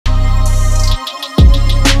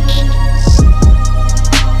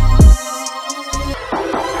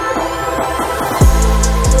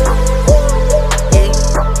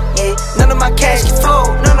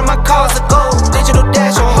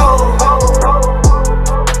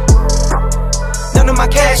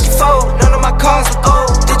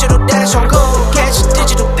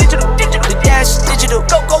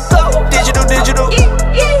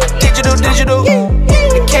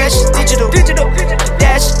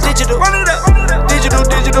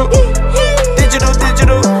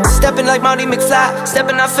like Marty McFly.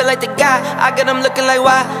 Stepping, I feel like the guy. I got them looking like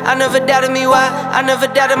why. I never doubted me, why? I never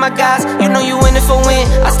doubted my guys. You know you in it for win.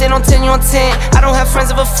 I stand on 10, you on 10. I don't have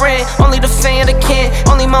friends of a friend, only the fan of the kin.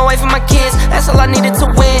 Only my wife and my kids, that's all I needed to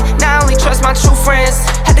win. Now I only trust my true friends.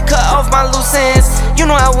 Had to cut off my loose ends. You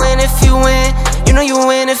know I win if you win. You know you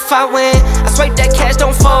win if I win. I swipe that cash,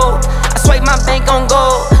 don't fold. I swipe my bank on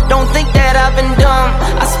gold. Don't think that I've been dumb.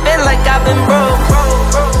 I spend like I've been broke.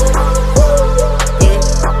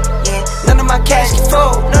 None of my cash can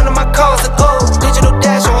fold. None of my calls are gold. Digital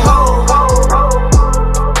dash on hold.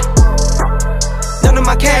 None of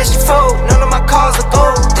my cash can fold. None of my calls are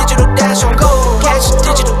gold. Digital dash on gold. Cash is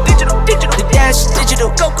digital. The dash is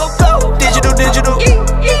digital. Go, go, go. Digital. Digital.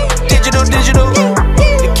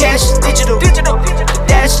 The cash is digital. The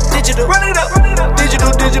dash is digital. Run it up.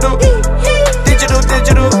 Digital.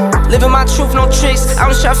 Living my truth, no tricks.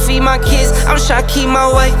 I'm tryna feed my kids. I'm tryna keep my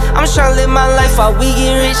wife. I'm tryna live my life while we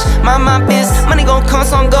get rich. Mind my biz. Money gon' come,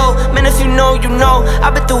 some go. Man, if you know, you know.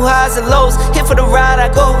 I've been through highs and lows. Here for the ride, I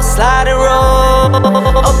go. Slide and roll.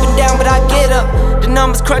 Up and down, but I get up. The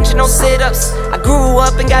numbers crunching, no sit-ups. I grew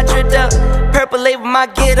up and got dripped up. Purple label, my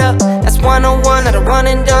get up. That's 101, not a one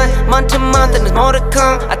and done. Month to month, and there's more to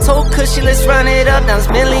come. I told Cushy, let's run it up. Now it's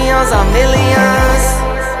millions on millions.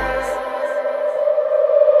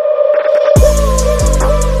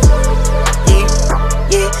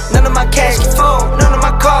 None of my cash can fold, none of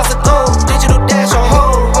my cars are gold. Digital dash on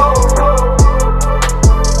hold.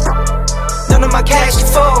 None of my cash can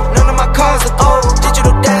fold, none of my cars are gold.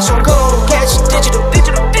 Digital dash on gold. Cash is digital.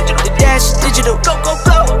 The dash is digital. Go, go,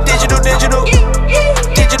 go. Digital. The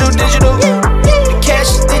cash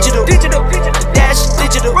is digital. The dash is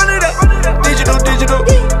digital. Run it up. Digital.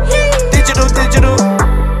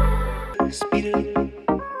 Speed it up.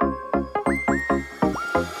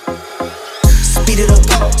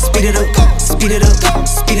 Speed it up, speed it up,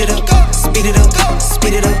 speed it up, speed it up, speed it up,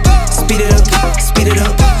 speed it up, speed it up, speed it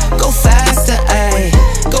up. Go faster, ayy,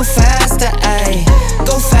 go faster, ayy,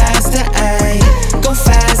 go faster, ayy, go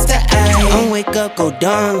faster, ayy. I'ma wake up, go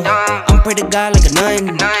dumb. I'ma pray to God like a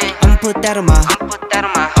nun. I'ma put that on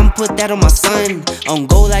my son. On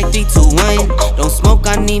go like 3, 2, 1. Don't smoke,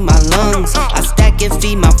 I need my lungs. I stack and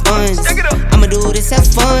feed my funds. I'ma do this, have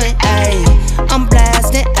fun, ayy. I'm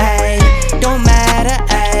blasting, ayy. Don't matter,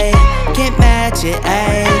 ayy. Can't match it,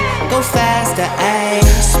 ayy. Go faster, ayy.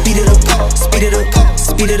 Speed it up, speed it up,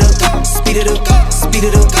 speed it up, speed it up, speed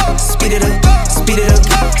it up, speed it up, speed it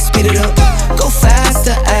up, speed it up. Go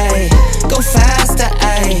faster, ayy. Go faster,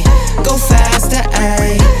 ayy. Go faster,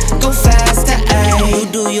 ayy. Go faster, ayy. You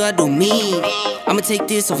do you, I do me. I'ma take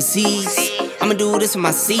this overseas. I'ma do this for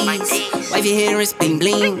my seeds. Wife your hair and bling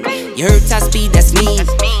bling. You heard top speed, that's me.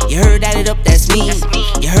 You heard add it up, that's me.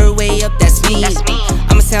 You heard way up, that's me.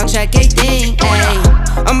 I'ma soundtrack everything, ayy.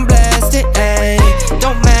 I'm blasted, ayy.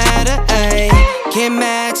 Don't matter, ayy. Can't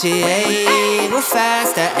match it, ayy. Go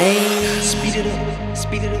faster, ayy. Speed it up,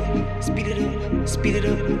 speed it up, speed it up, speed it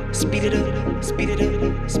up, speed it up, speed it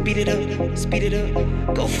up, speed it up, speed it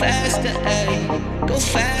up. Go faster, ayy. Go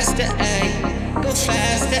faster, ayy. Go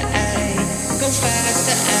faster, ayy. Go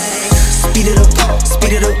faster, ayy. Speed it up,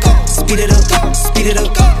 speed it up, speed it up, speed it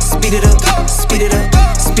up, speed it up, speed it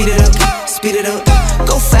up, speed it up, speed it up.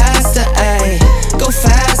 Go faster, ayy. Go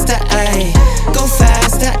faster, ayy. Go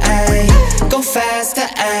faster, ayy. Go faster,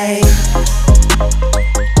 ayy.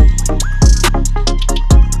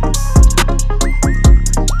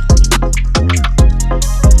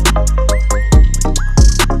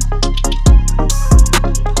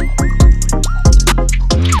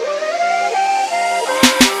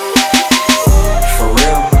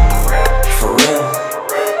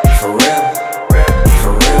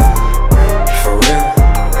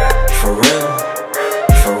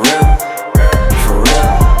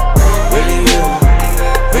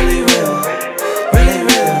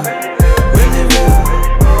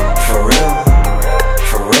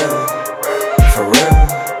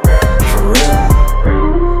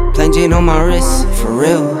 On my wrist, for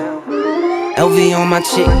real. LV on my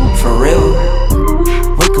chick, for real.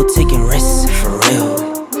 Waco taking risks, for real.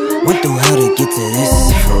 Went through hell to get to this,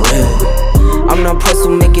 for real. I'm not pressed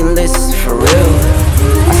with making lists, for real.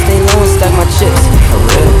 I stay low and stack my chips, for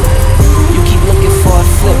real. You keep looking for a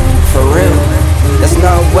flip, for real. That's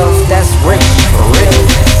not wealth, that's rich, for real.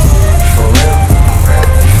 For real.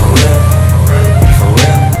 For real. For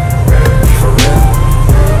real. For real. For real.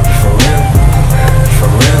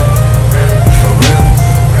 For real.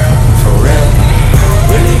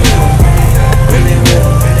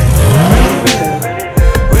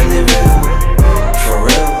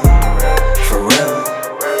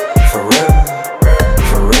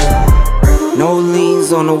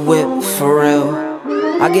 On the whip, for real.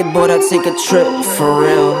 I get bored, I take a trip, for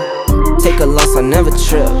real. Take a loss, I never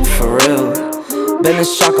trip, for real. Been in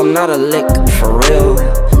shock, I'm not a lick, for real.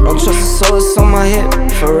 Don't trust the soul, it's on my hip,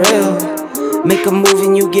 for real. Make a move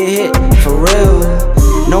and you get hit, for real.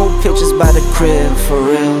 No pictures by the crib, for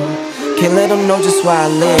real. Can't let them know just where I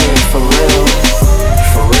live, for real.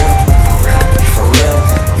 For real, for real, for real,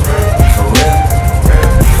 for real,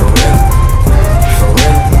 for real,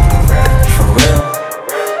 for real,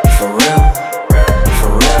 for real,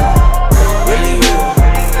 for real. Really real,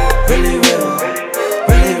 really real,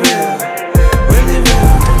 really real, really real.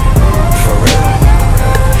 For real,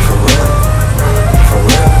 for real, for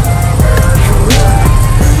real, for real.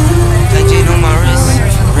 Like Jade on my wrist,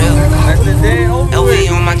 for real. LV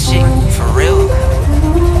on my chick, for real.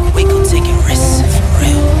 We gon' taking risks, for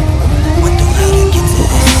real. Went through hell to get to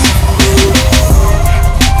this, for real.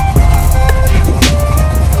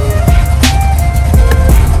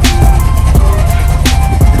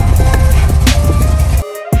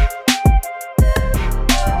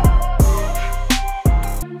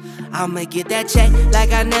 I'ma get that check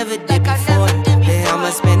like I never did before. Then I'ma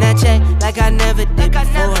spend that check like I never did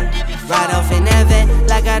before. Ride off in that vet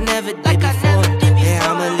like I never did before. Then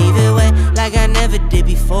I'ma leave it wet like I never did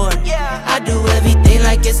before. I do everything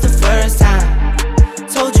like it's the first time.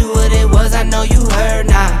 Told you what it was, I know you heard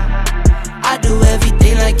now. I do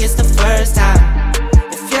everything like it's the first time.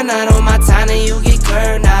 If you're not on my time, then you get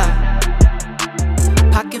curved now.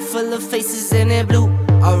 Pocket full of faces in it blue,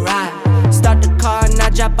 alright. Start the car and I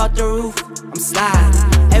drop out the roof, I'm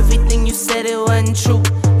sliding. Everything you said, it wasn't true,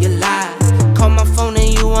 you lied. Call my phone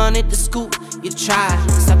and you wanted to scoop, you tried.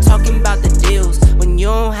 Stop talking about the deals when you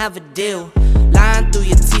don't have a deal. Lying through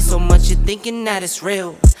your teeth so much you're thinking that it's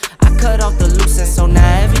real. I cut off the loose and so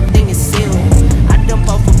now everything is sealed. I dump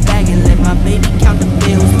off a bag and let my baby count the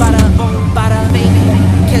bills. Bada boom, bada baby.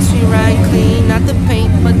 Catch me riding clean, not the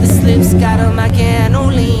paint but the slips. Got 'em, I can't have no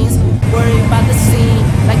leans. Worry about the scene,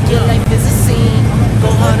 like your life is a scene.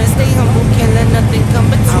 Go hard and stay humble, can't let nothing come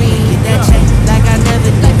between. I'ma get that check like I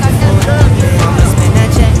never did before. I'ma spend that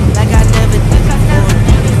check like I never did before.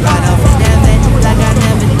 Ride off in that vet like I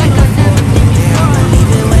never did before. Yeah, I'ma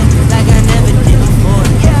leave it wet like I never did before.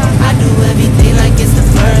 I do everything like it's the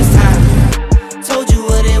first time. Told you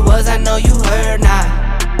what it was, I know you heard now.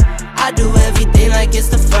 I do everything like it's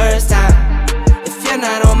the first time. If you're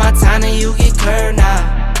not on my time, then you get curved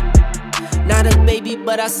now. Not a baby,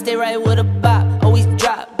 but I stay right with a bop. Always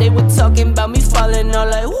drop. They were talking about me falling, all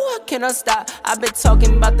like, ooh, I cannot stop. I've been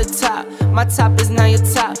talking about the top. My top is now your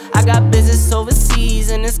top. I got business overseas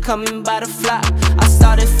and it's coming by the flop. I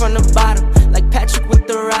started from the bottom, like Patrick with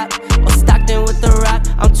the rock, or Stockton with the rock.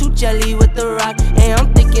 I'm too jelly with the rock, and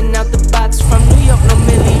I'm thinking out the box. From New York, no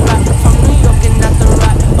Millie Rock. From New York and not the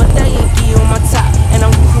rock, but that Yankee on my top, and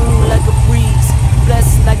I'm cool like a breeze.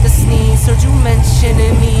 Blessed like a sneeze, heard you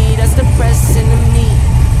mentioning me. That's the press in the knee.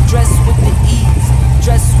 Dressed with the ease,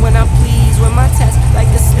 dressed when I please. With my test like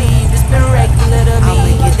a sleeve, it's been regular to me.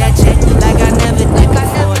 I'ma get that check like I never did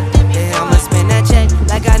before. Then I'ma spend that check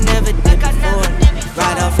like I never did before.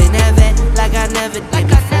 Ride off in that vet like I never did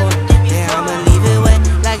before. Then I'ma leave it wet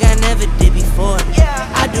like I never did before.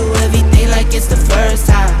 I do everything like it's the first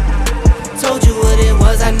time. Told you what it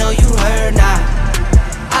was, I know you heard now.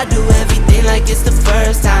 I do everything like it's the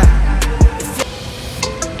first time.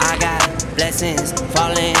 I got blessings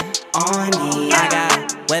falling on me. I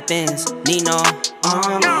got weapons, need no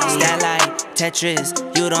army. Stat like Tetris,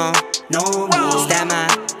 you don't know me. Stat my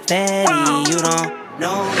fatty, you don't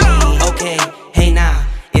know me. Okay, hey now,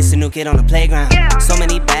 it's a new kid on the playground. So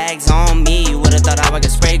many bags on me, you would've thought I was a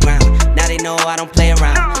spray ground. Now they know I don't play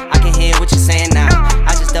around. I can hear what you're saying now.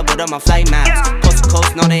 I just doubled up my flight miles. Coast to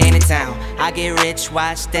coast, no they ain't in town. I get rich,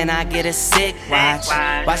 watch, then I get a sick watch.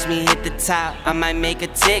 Watch me hit the top, I might make a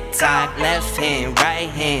TikTok. Left hand, right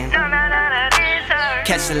hand.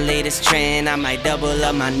 Catch the latest trend, I might double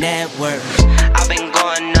up my net worth. I've been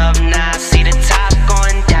going up now, see the top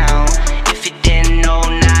going down. If you didn't know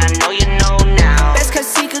now, I know you know now. Best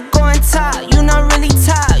cause he could go on top, you not really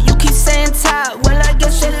top. You keep saying top, well I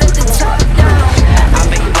guess you let the top down. I've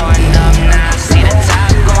been going up now, see the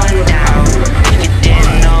top going down. If you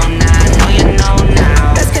didn't know now, I know you know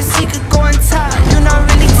now. Best cause he could go on top, you not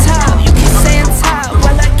really top. You keep saying top,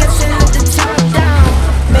 well I guess you let the top down.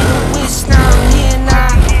 Make a wish now, I'm here now.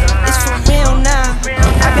 It's for real now.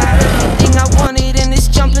 I got everything I wanted and it's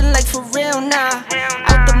jumping like for real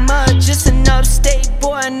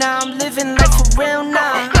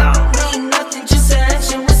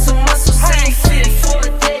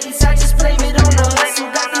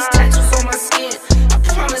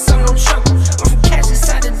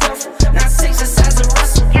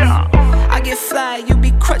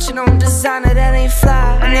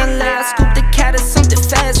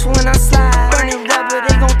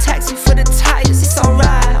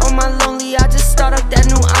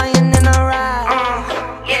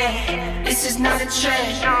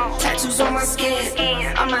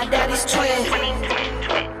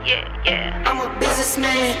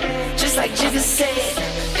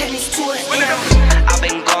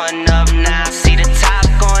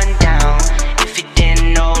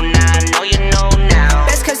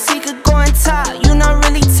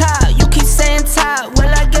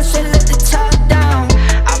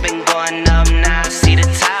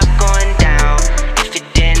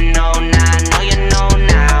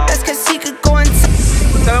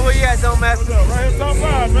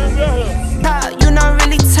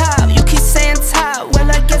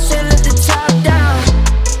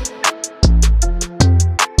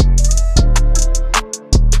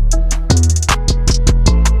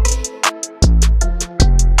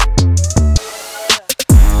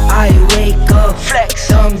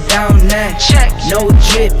no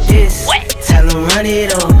drip this. Tell him run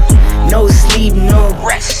it up. No sleep, no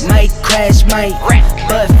rest. Might crash, might wreck,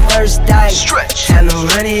 but first I stretch. Tell him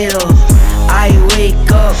run it up. I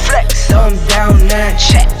wake up, flex, thumb down now,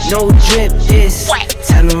 check. No drip this.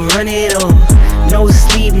 Tell him run it up. No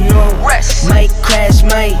sleep, no rest. Might crash,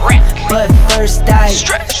 might wreck, but first I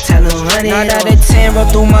stretch. Tell him run it up. 9 out of 10 roll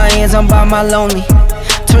through my hands, I'm by my lonely.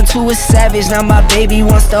 Turned to a savage, now my baby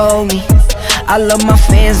wants to hold me. I love my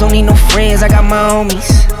fans, don't need no friends, I got my homies.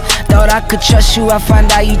 Thought I could trust you, I find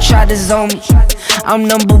out you tried to zone me. I'm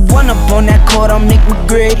number one up on that court, I'm Nick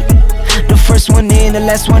McGrady. The first one in, the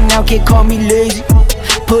last one out, can't call me lazy.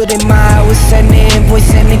 Put in my hours, send the invoice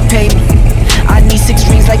and they pay me. I need 6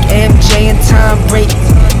 rings like MJ and Tom Brady.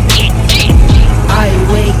 I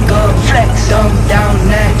wake up, flex, thumb down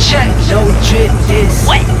that check. No drip this,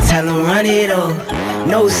 tell him run it up.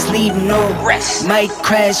 No sleep, no rest. Might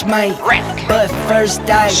crash, might wreck, but first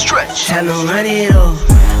I stretch. Tell him run it up.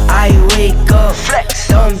 I wake up, flex,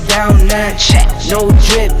 thumb down that check. No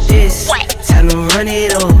drip this, tell him run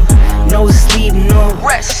it up. No sleep, no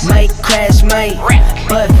rest. Might crash, might wreck,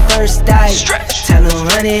 but first I stretch. Tell him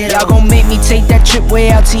run it up. Y'all gon' make me take that trip way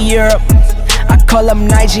out to Europe. I call up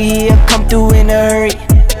Nigeria, come through in a hurry.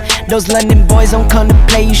 Those London boys don't come to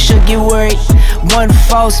play, you should get worried. One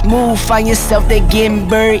false move, find yourself, they getting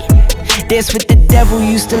buried. Dance with the devil,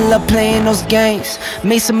 used to love playing those games.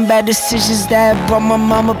 Made some bad decisions that brought my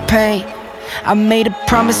mama pain. I made a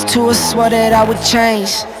promise to her, swore that I would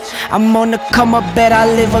change. I'm on the come up, bet I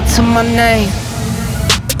live up to my name.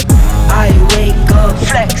 I wake up,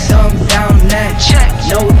 flex, thumb down that check.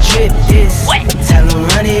 No drip this, tell him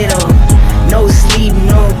run it up. No sleep,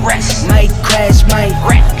 no rest. Might crash, might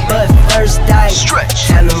wreck, but first I stretch.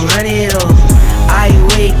 Tell him run it up. I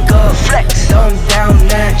wake up, flex, thumb down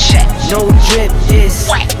that check. No drip this,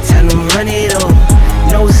 tell him run it up.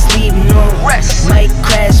 No sleep, no rest. Might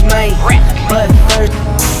crash, might wreck, but first.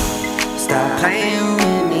 Stop playing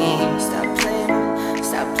with me. Stop playing.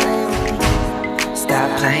 Stop playing with me.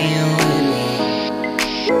 Stop playing with me.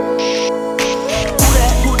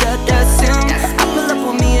 Who that? That's him. I pull up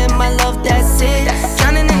with me and my love, that's it.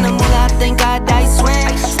 Drowning in the moolah, I think I die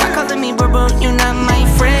swim. Stop calling me bro, you're not my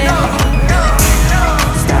friend.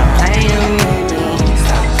 Stop playing with me.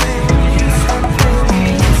 Stop playing with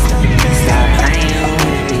me. Stop playing with me. Stop playing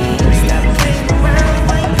with me. Stop playing around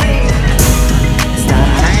with me. Stop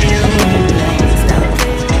playing with me. Stop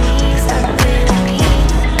playing with me. Stop playing with me.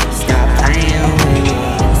 Stop playing with me.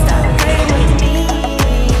 Stop playing with me.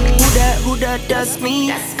 Who that, that's me.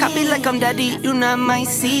 Copy like I'm daddy, you not my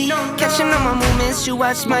seed. Catching all my movements, you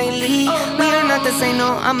watch my lead. We are not the same,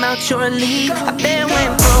 no, I'm out your league. I been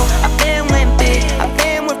went pro, I been went big, I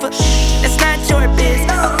been with for that's not your biz.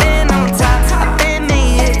 I been on top, I been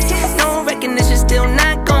made hits. No recognition, still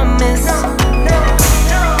not gon' miss.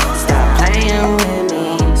 Stop playing with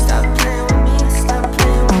me. Stop playing with me. Stop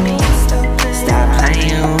playing with me. Stop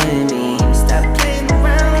playing with me. Stop playing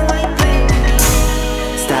around like playing with me.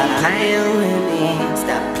 Stop playing with me.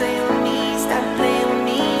 Stop playing with me. Stop playing with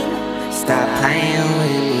me. Stop playing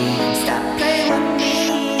with me. Stop playing with me.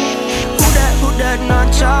 Who that, not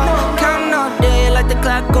y'all? Counting all day like the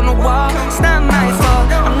clock on the wall. It's not my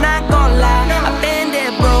fault, I'm not gon' lie. I've been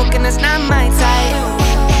there broke and that's not my type.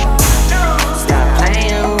 Stop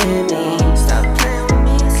playing with me. Stop playing with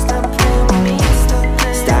me. Stop playing with me.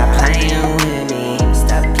 Stop playing with me.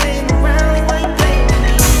 Stop playing around like playing with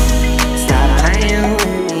me. Stop playing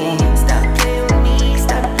with me. Stop playing with me.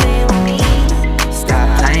 Stop playing with me. Stop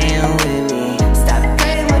playing with me. Stop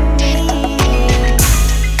playing with me.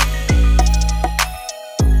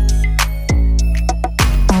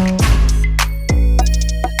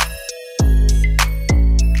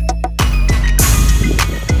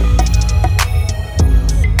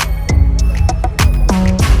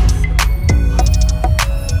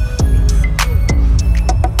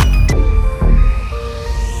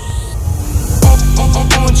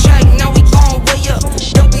 On track, now we gon' way up.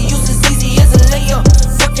 W's as easy as a layup.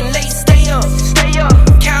 Working late, stay up.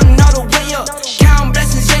 Counting all the way up. Counting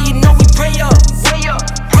blessings, yeah, you know we pray up. Pray up.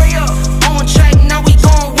 On track, now we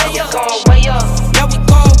gon' way up. Now we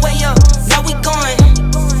gon' way up. Now we going.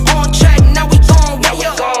 On track, now we gon' way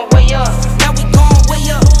up. Now we gon' way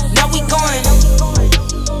up. Now we going.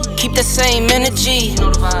 Keep the same energy.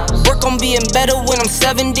 Work on being better when I'm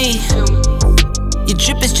 70. Your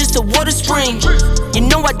drip is just a water spring. You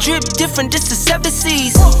know I drip different, this is 7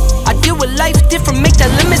 seas. I deal with life different, make that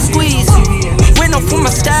lemon squeeze. Went off for my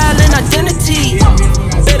style and identity.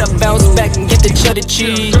 Better bounce back and get the cheddar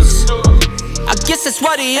cheese. I guess that's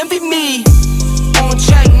why they envy me. On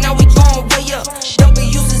track, now we gon' way up.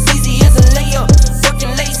 W's as easy as a layup.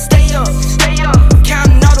 Working late, stay up.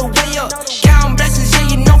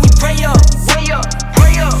 way up, way up,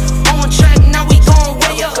 way up. On track, now we going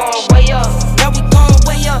way up, way up. Now we going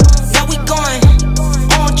way up, now we going.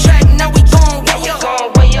 On track, now we going way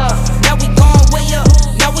up, way up. Now we going way up,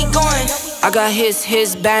 now we going. I got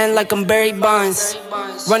his band like I'm Barry Bonds.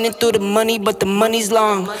 Running through the money, but the money's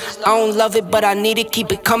long. I don't love it, but I need it,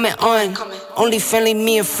 keep it coming on. Only friendly,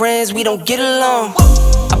 me and friends, we don't get along.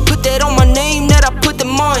 I put that on my name, that I put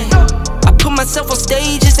them on. I put myself on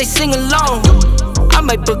stage and say sing along. I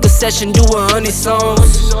might book a session, do 100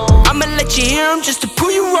 songs. I'ma let you hear them just to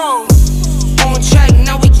prove you wrong. On track,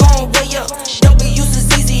 now we going way up. W's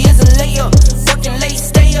as easy as a layup. Working late,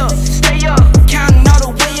 stay up, stay up. Counting all the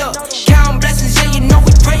way up. Counting blessings, yeah, you know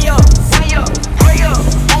we pray up. Way up, way up.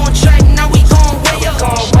 On track, now we going way up.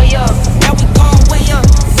 Way up. Now we going way up.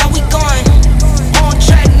 Now we going. On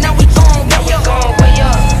track, now we going way up. Way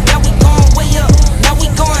up. Now we going way up. Now we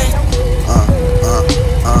going.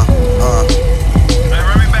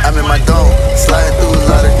 I'm in my dome, sliding through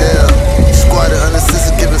Lauderdale. Squatted under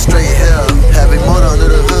sister, giving straight hell. Having motor under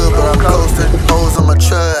the hood, but I'm coasting. Hoes on my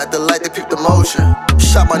truck, at the light, they peep the motion.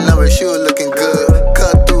 Shot my number, she was looking good.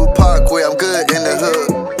 Cut through Parkway, I'm good in the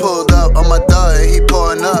hood. Pulled up on my dog, and he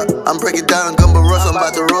pouring up. I'm breaking down Gumbo Rush, I'm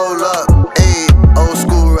about to roll up. Ayy, old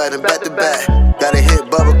school riding back to back. Gotta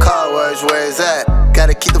hit Bubba Car, where it's at.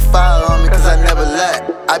 Gotta keep the fire on me, cause I never lack.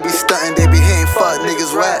 I be stunting, they be hitting, fuck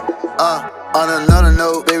niggas rap. On another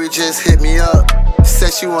note, baby just hit me up.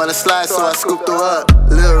 Said she wanna slide, so I scooped her up.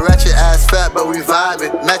 Little ratchet ass fat, but we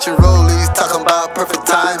vibing. Matching rollies, talking about perfect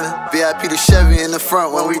timing. VIP to Chevy in the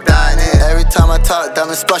front when we dining. Every time I talk,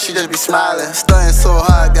 diamond spot, she just be smiling. Stunting so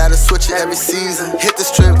hard, gotta switch it every season. Hit the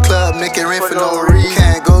strip club, make it rain for no reason.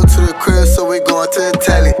 Can't go to the crib, so we going to the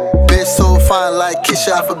telly. Bitch so fine like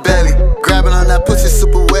Keisha off her belly. Grabbing on that pussy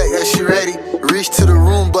super wet, yeah she ready. Reach to the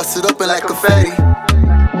room, bust it open like confetti.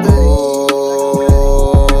 Ooh.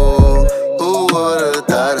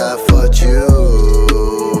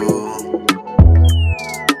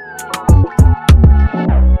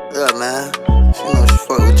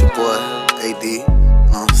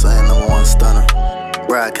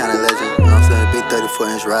 Bride kinda legend, you know what I'm saying? Big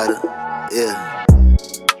 34-inch rider, yeah.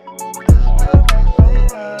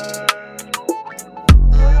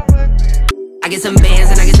 I get some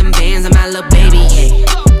bands and I get some bands on my little baby, yeah.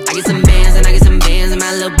 I get some bands and I get some bands on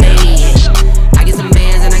my little baby, yeah. I get some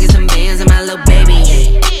bands and I get some bands on my little baby,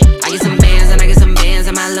 yeah. I get some bands and I get some bands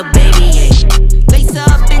on my little baby, yeah. Lace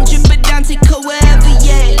up and drip it down, take her wherever,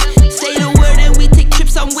 yeah. Say the word and we take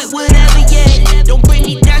trips, I'm with whatever, yeah. Don't bring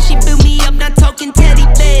me down, she build me up, not talking teddy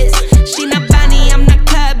bears. She not Bonnie, I'm not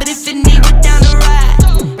Clyde, but if it need, we're down the ride.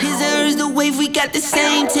 His and hers, the wave, we got the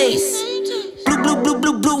same taste. Blue, blue, blue,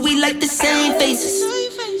 blue, blue, we like the same faces.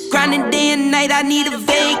 Grinding day and night, I need a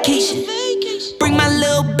vacation. Bring my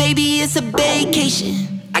little baby, it's a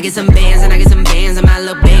vacation. I get some bands and I get some bands on my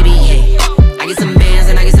little baby, yeah. I get some bands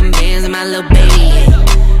and I get some bands on my little baby,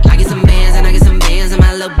 yeah. I get some bands and I get some bands on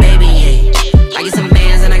my little baby, yeah. I get some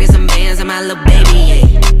bands and I get some bands on my little baby,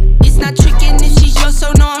 yeah. It's not tricking if she's yours,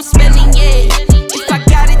 so no, I'm spending, yeah. If I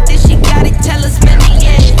got it, then she got it, tell her spend it,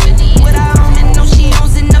 yeah. What I own and know she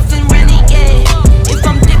owns enough and rent it, yeah. If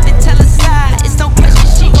I'm dipping, tell her slide, it's no question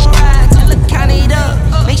she gon' ride. Tell her count it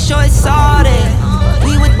up, make sure it's all there.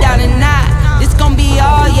 We were down and out, this gon' be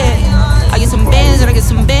all, yeah. I get some bands and I get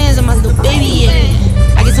some bands on my little baby,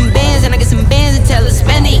 yeah. I get some bands and I get some bands and tell her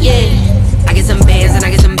spend it, yeah. I get some bands and I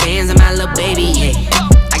get some bands on my little baby, yeah.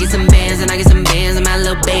 I get some bands and I get some bands on my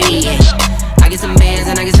little baby, yeah. I get some bands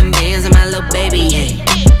and I get some bands on my little baby, yeah.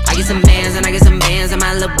 I get some bands and I get some bands on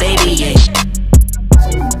my little baby, yeah.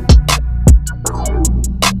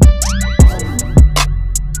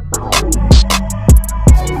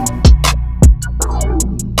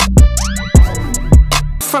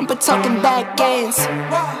 Front but talking back ends.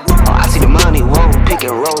 I see the money, won't pick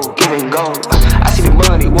and roll, give and go. I see the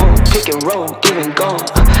money, won't pick and roll, give and go.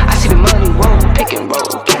 I see the money, won't pick and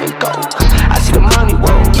roll, give and go. I see the money,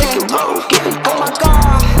 won't pick and roll, give and go. Oh my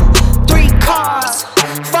God, 3 cars,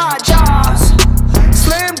 5 jobs,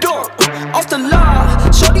 slam door, off the law.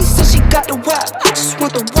 Shorty said she got the wap, I just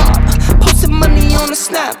want the wop. Posting money on the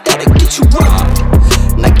snap, that'll get you robbed.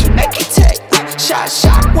 Nike, Nike tech,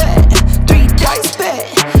 shot wet, 3 dice bet,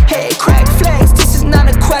 head crack flags. This is not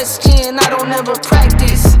a question, I don't ever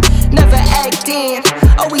practice. Never act in,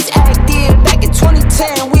 always act in. Back in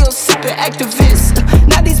 2010, we all sippin' activists.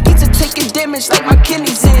 Now these beats are taking damage like my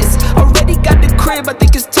kidneys is. Already got the crib, I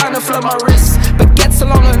think it's time to flood my wrist. But gets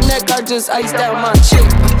along her neck, I just iced out my chick.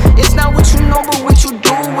 It's not what you know, but what you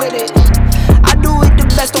do with it. I do it the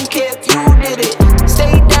best, don't care if you did it.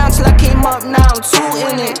 Stayed down till I came up, now I'm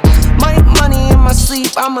 2 in it. Money in my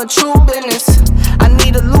sleep, I'm a true business. I need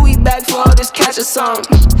need a Louis bag for all this cash or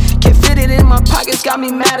something. Can't fit it in my pockets, got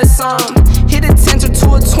me mad at some. Hit a 10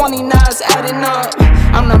 to a 20, now it's adding up.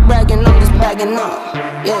 I'm not bragging, I'm just bagging up.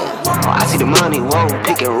 Yeah. Oh, I see the money, whoa,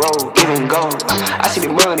 pick and roll, give and go. I see the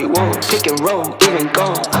money, whoa, pick and roll, give and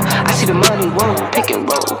go. I see the money, whoa, pick and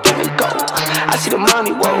roll, give and go. I see the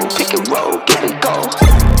money, whoa, pick and roll, give and go.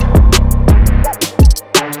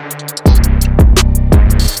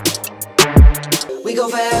 We go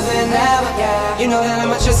forever and ever, yeah. You know that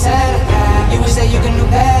I'm at your side, yeah. You wish that you can do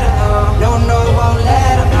better, no, no, won't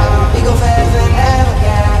let up, no. We go forever and ever,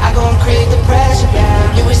 yeah. I go and create the pressure,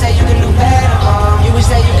 yeah. You wish that you can do better, you wish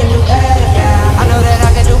that you can do better, yeah. I know that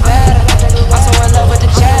I can do better. I'm so in love with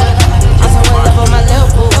the chatter. I'm so in love with my little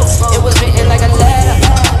boo. It was written like a letter.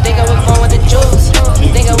 Think I was born with the juice.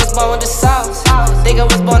 Think I was born with the sauce. Think I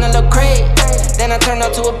was born a little crate. Then I turned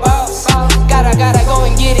out to a boss. Gotta go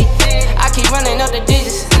and get it. I keep running up the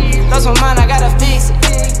digits. Lost my mind, I gotta fix it.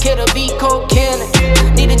 Kill the beat, cold killer.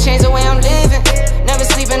 Need to change the way I'm living. Never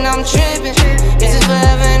sleeping, I'm tripping. This is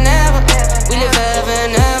forever and ever. We live forever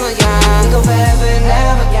and ever, yeah. We go forever and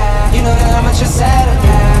ever, yeah. You know that I'm at your side,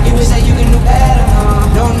 yeah. You wish that you can do better,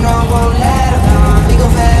 no, no, won't let up, We go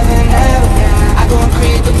forever and ever, yeah. I go and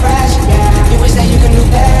create the pressure, yeah. You wish that you can do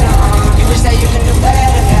better, you wish that you can do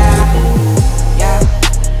better, yeah. Yeah.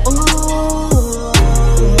 Ooh.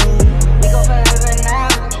 We go forever and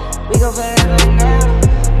ever. We go forever and ever,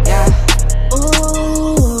 yeah.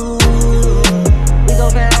 Ooh. We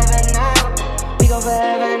go forever and ever. We go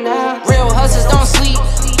forever and ever. Real hustlers don't sleep,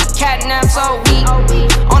 cat naps all week.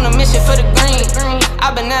 On a mission for the green,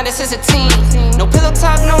 I've been at it since a teen. No pillow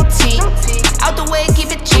talk, no tea. Out the way, keep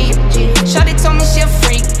it cheap. Shawty told me she a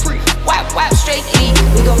freak. Wap, wap, straight E.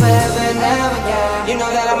 We go forever and ever, yeah. You know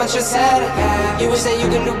that I'm at your side, yeah. You wish that you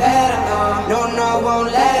can do better, no, no, won't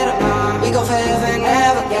let up, We go forever and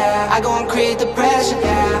ever, yeah. I go and create the pressure,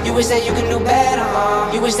 yeah. You wish that you can do better,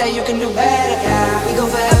 You wish that you can do better, yeah. We go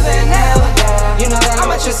forever and ever, yeah. You know that I'm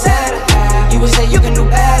at your side, yeah. You wish that you can do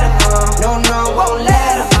better, no, no, won't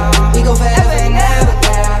let up, We go forever and ever,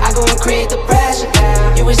 yeah. I go and create the pressure,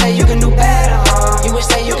 yeah. You wish that you can do better, You wish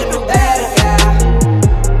that you can do better, yeah.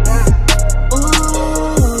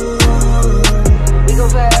 We go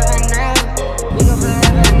forever and ever. We go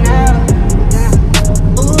forever and ever. Yeah.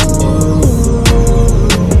 Ooh.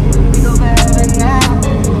 We go forever and ever.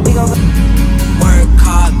 We go. Work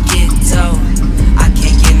hard, get dough. I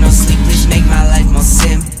can't get no sleep, please make my life more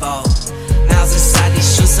simple. Miles inside these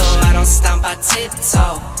shoes, so I don't stomp, I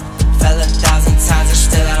tiptoe. Fell 1,000 times and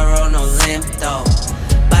still I roll no limp though.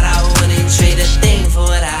 But I wouldn't trade a thing for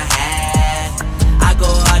what I had. I go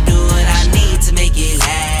hard, do what I need to make it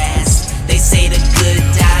last. They say the good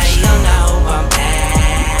die young, I hope I'm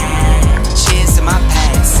bad. Cheers to my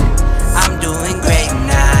past, I'm doing great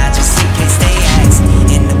now, just in case they ask.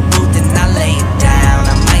 In the booth and I lay it down,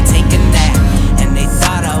 I might take a nap. And they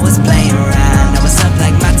thought I was playing around, I was up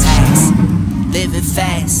like my tax. Living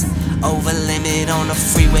fast, over limit on the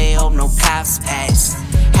freeway, hope no cops pass.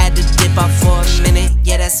 Had to dip off for a minute,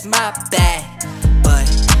 yeah that's my bad. But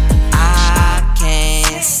I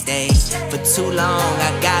can't stay for too long,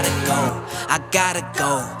 I gotta go, I gotta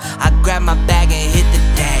go. I grab my bag and hit the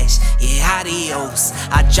dash, yeah adios.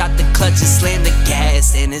 I drop the clutch and slam the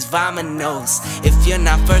gas, and it's vamonos. If you're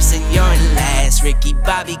not first and you're in last, Ricky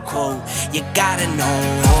Bobby quote, you gotta know.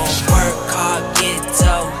 Work hard, get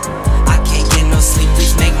dough. I can't get no sleep,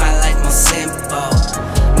 please make my life more simple.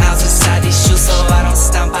 Miles inside these shoes, so I don't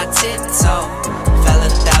stomp, I tiptoe. Fell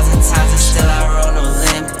 1,000 times and still I roll no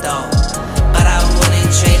limp though. But I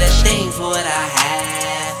wouldn't trade a thing for what I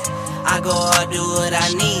have. I go hard, do what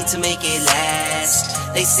I need to make it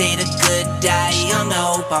last. They say the good die young, I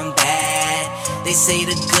hope I'm bad. They say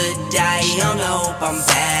the good die young, I hope I'm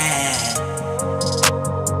bad.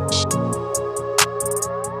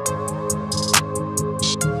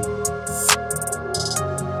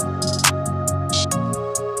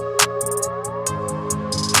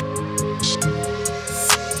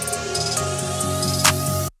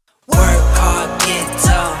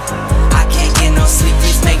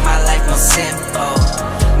 Simple.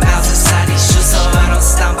 Miles inside these shoes, so I don't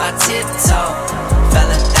stomp, I tiptoe. Fell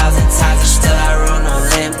 1,000 times and still I roll no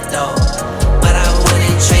limp though. But I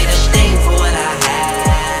wouldn't trade a thing for what I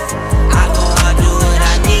have. I go hard, do what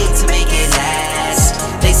I need to make it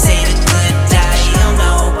last. They say the good die young,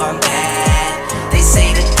 I hope I'm bad. They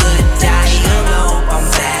say the good die young, I hope I'm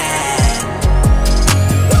bad.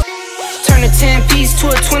 Turn a 10-piece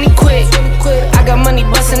to a 20 quick. I got money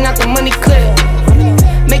busting out the money clip.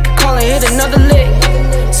 Make a call and hit another lick.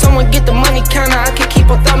 Someone get the money counter, I can keep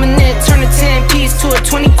on thumbing it. Turn a 10-piece to a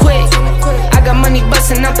 20 quick. I got money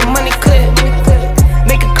busting out the money clip.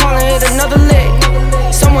 hit another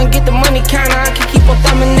lick. Someone get the money counter, I can keep on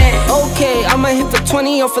thumbing that. Okay, I'ma hit for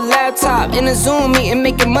 20 off a laptop. In a Zoom meeting,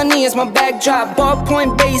 making money is my backdrop.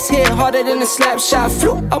 Ballpoint base hit harder than a slap shot.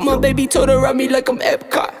 Flew out my baby, told her ride me like I'm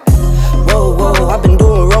Epcot. Whoa, whoa, I've been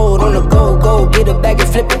doing road on the go, go. Get a bag and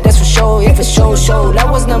flip it, that's for sure. Yeah, for sure, show. That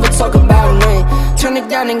was never talk about nothing. Turn it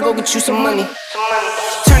down and go get you some money.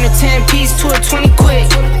 Turn a 10-piece to a 20 quick.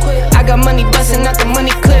 I got money busting out the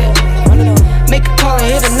money clip. Make a call and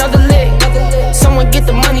hit another lick. Someone get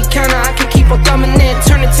the money counter, I can keep on thumbing it.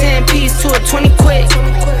 Turn a 10-piece to a 20 quick.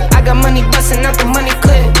 I got money busting out the money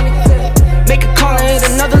clip. Make a call and hit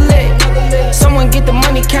another lick. Someone get the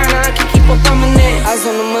money counter, I can keep on thumbing it. Eyes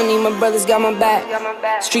on the money, my brothers got my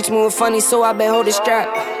back. Streets moving funny, so I been holding strap.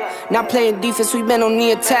 Not playing defense, we been on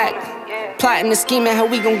the attack. Plotting and scheming how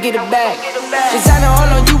we gon' get it back. Designer all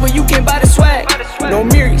on you, but you can't buy the swag. No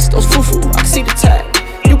Miris, those fufu, I can see the tag.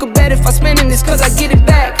 You can bet if I spendin' this cause I get it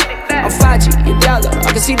back. I'm 5G, your dollar,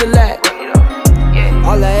 I can see the lag.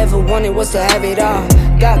 All I ever wanted was to have it all.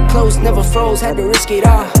 Got close, never froze, had to risk it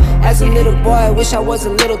all. As a little boy, I wish I was a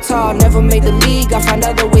little tall. Never made the league, I find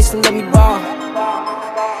other ways to let me ball.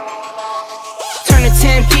 Turn a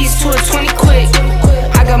 10-piece to a 20 quick.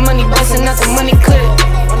 I got money busting out the money clip.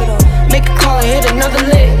 Make a call and hit another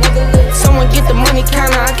lick. Someone get the money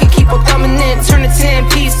counter, I can keep on thumbing it. Turn a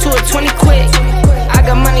 10-piece to a 20 quick. I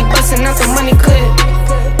got money busting out the money clip.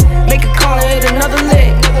 Make a call and hit another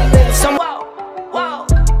lick.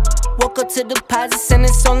 Woke up to deposits and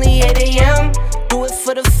it's only 8 AM. Do it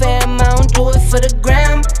for the fam, I don't do it for the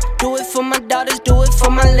gram. Do it for my daughters, do it for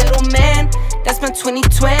my little man. That's my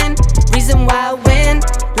 2020, reason why I win.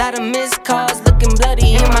 Lot of missed calls, looking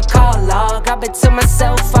bloody in my call log. I bet to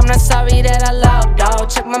myself, I'm not sorry that I logged dog.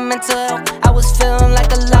 Check my mental health, I was feeling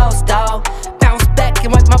like a lost dog. Bounce back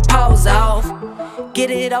and wipe my paws off. Get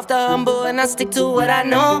it off the humble and I stick to what I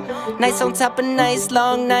know. Nights on top of nights,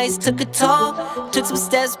 long nights took a toll. Took some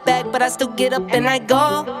steps back, but I still get up and I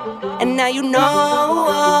go. And now you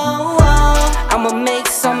know, I'ma make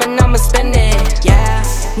some and I'ma spend it, yeah.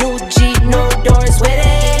 New Jeep, no doors with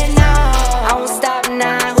it, no. I won't stop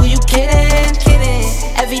now, who you kidding?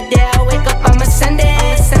 Every day I wake up, I'ma send it,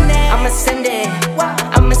 I'ma send it,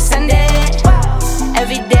 I'ma send it.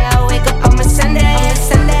 Every day I wake up, I'ma send it,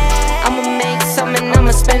 I'ma make some and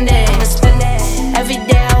I'ma spend it. Every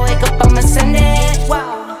day I wake up, I'ma send it.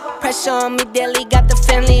 Pressure on me daily, got the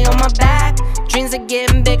family on my back. Dreams are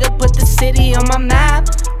getting bigger, put the city on my map.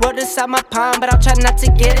 World inside my palm, but I'll try not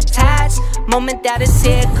to get attached. Moment that it's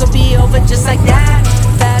here, could be over just like that.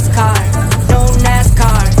 Fast car, no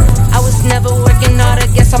NASCAR. I was never working hard, I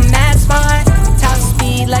guess I'm mad smart. Top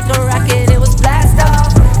speed like a rocket, it was blast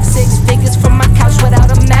off. 6 figures from my couch without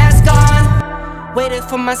a mask on. Waited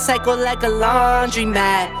for my cycle like a laundry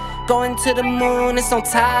mat. Going to the moon, it's on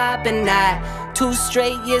top and that. 2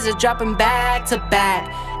 straight years of dropping back to back.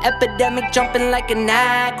 Epidemic jumping like an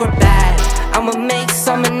acrobat. I'ma make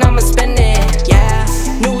some and I'ma spend it, yeah.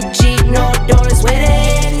 New Jeep, no doors with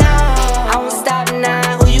it, no. I won't stop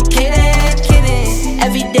now, who you kidding?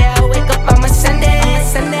 Every day I wake up, I'ma send it,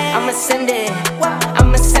 I'ma send it,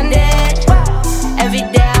 I'ma send it. Every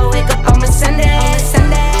day I wake up, I'ma send it,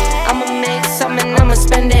 I'ma make some and I'ma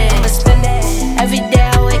spend it. Every day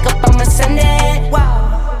I wake up, I'ma send it.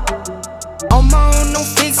 On my own, no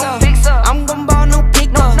fixer. I'm gon' ball, no pick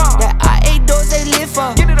up. That I 8 doors, they live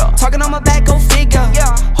for. Talking on my back, go figure.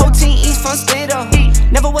 Whole team eats from Spitter.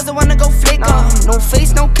 Never was the one to go flicker. No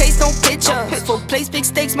face, no case, no picture. Full place, big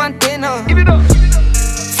stakes, my dinner.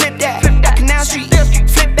 Flip that, Canal Street.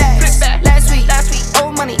 Flip back. Last week,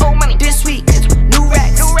 old money. This week, new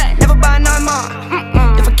racks. Never buy none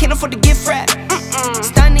more. If I can't afford to gift wrap,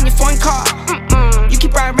 stunning in your foreign car. You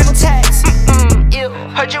keep riding rental tax.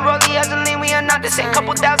 Heard you rollie as a lean, we are not the same.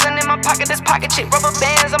 Couple thousand in my pocket, this pocket chip. Rubber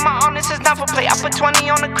bands on my arm, this is not for play. I put 20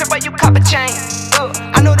 on the crib while you cop a chain.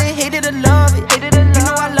 I know they hate it or love it. You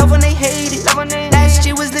know I love when they hate it. Last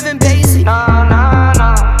year was living basic.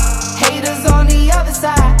 Haters on the other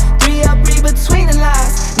side. 3 up, read between the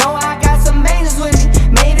lines. Know I got some angels with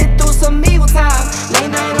me. Made it through some evil times.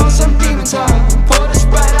 Late night on some demon time. Pour the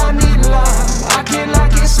Sprite, I need a line. I can't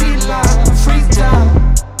lock in, sweet line. Freeze time.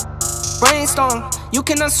 Brainstorm, you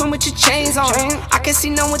can assume with your chains on. I can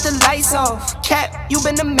see none with the lights off. Cap, you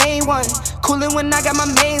been the main one. Coolin' when I got my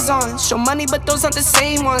mains on. Show money, but those aren't the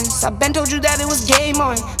same ones. I been told you that it was game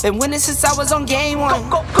on. Been winning since I was on game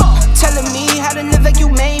 1. Telling me how to live like you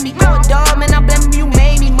made me. Go a dog, man, I blame you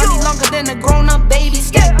made me. Money longer than a grown-up baby.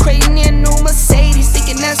 Stack crazy in a new Mercedes.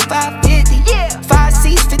 Thinking that's 550. 5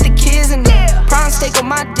 seats, fit the kids in there. Prawn steak on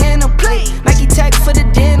my dinner plate. Nike tag for the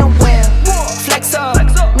dinner wear. Flex up,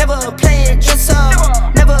 never playing dress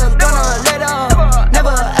up. Never gonna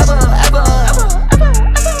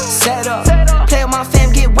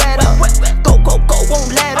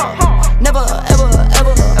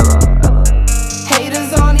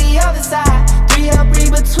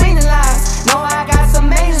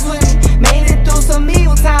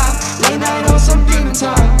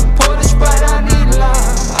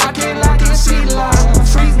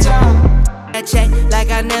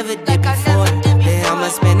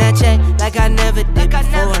day like I never did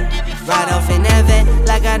before. Ride off in that vet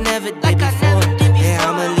like I never did before. Yeah,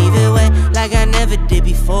 I'ma leave it wet like I never did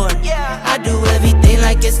before. I do everything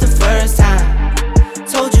like it's the first time.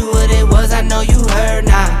 Told you what it was, I know you heard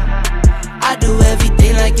now. I do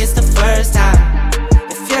everything like it's the first time.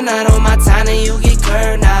 If you're not on my time, then you get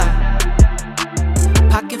curved now.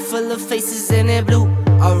 Pocket full of faces and it blue,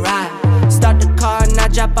 alright. Start the car and I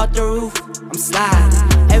drop out the roof, I'm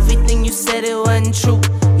sliding. Everything you said, it wasn't true,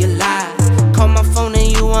 you lied. Call my phone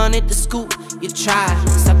and you wanted the scoop, you tried.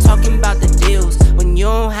 Stop talking about the deals when you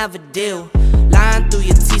don't have a deal. Lying through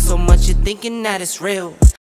your teeth so much you're thinking that it's real.